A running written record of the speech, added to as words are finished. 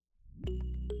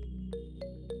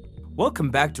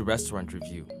Welcome back to Restaurant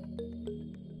Review.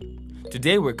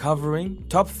 Today we're covering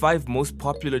top 5 most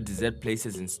popular dessert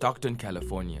places in Stockton,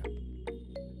 California.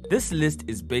 This list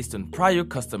is based on prior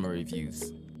customer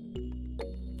reviews.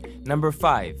 Number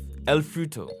 5. El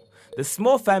Fruto. The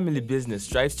small family business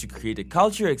strives to create a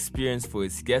cultural experience for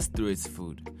its guests through its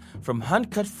food, from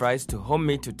hand-cut fries to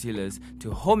homemade tortillas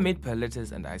to homemade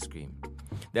paletas and ice cream.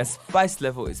 Their spice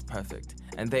level is perfect,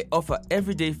 and they offer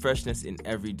everyday freshness in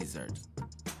every dessert.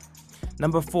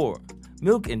 Number 4.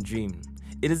 Milk and Dream.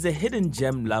 It is a hidden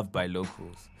gem loved by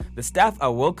locals. The staff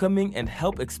are welcoming and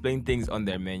help explain things on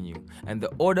their menu, and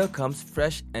the order comes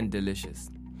fresh and delicious.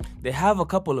 They have a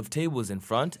couple of tables in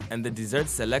front, and the dessert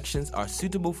selections are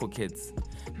suitable for kids.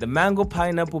 The mango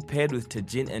pineapple paired with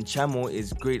tajin and chamoy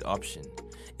is a great option.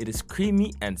 It is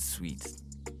creamy and sweet.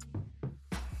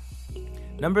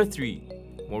 Number 3.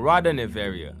 Morada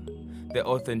Neveria. The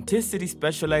authenticity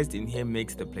specialized in here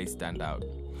makes the place stand out.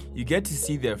 You get to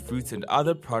see their fruits and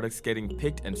other products getting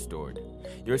picked and stored.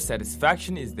 Your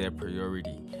satisfaction is their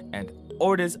priority, and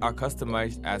orders are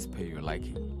customized as per your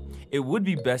liking. It would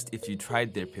be best if you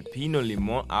tried their Pepino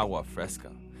Limon Agua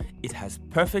Fresca. It has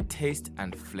perfect taste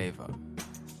and flavor.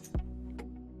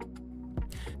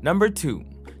 Number 2.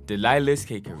 Delilah's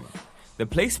Cakery. The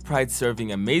place prides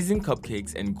serving amazing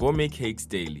cupcakes and gourmet cakes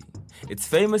daily. Its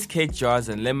famous cake jars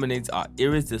and lemonades are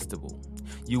irresistible.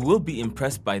 You will be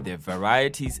impressed by their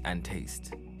varieties and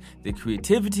taste. The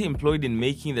creativity employed in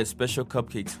making their special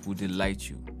cupcakes will delight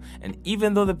you. And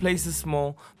even though the place is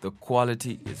small, the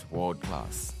quality is world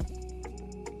class.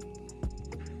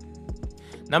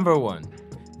 Number 1.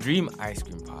 Dream Ice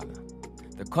Cream Parlor.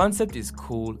 The concept is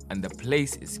cool and the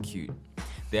place is cute.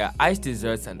 Their iced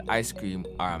desserts and ice cream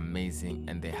are amazing,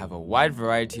 and they have a wide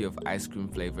variety of ice cream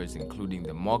flavors including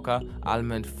the mocha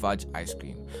almond fudge ice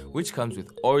cream, which comes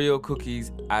with Oreo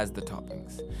cookies as the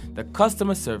toppings. The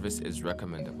customer service is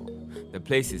recommendable. The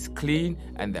place is clean,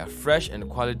 and their fresh and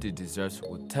quality desserts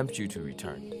will tempt you to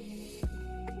return.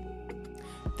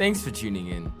 Thanks for tuning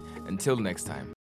in. Until next time.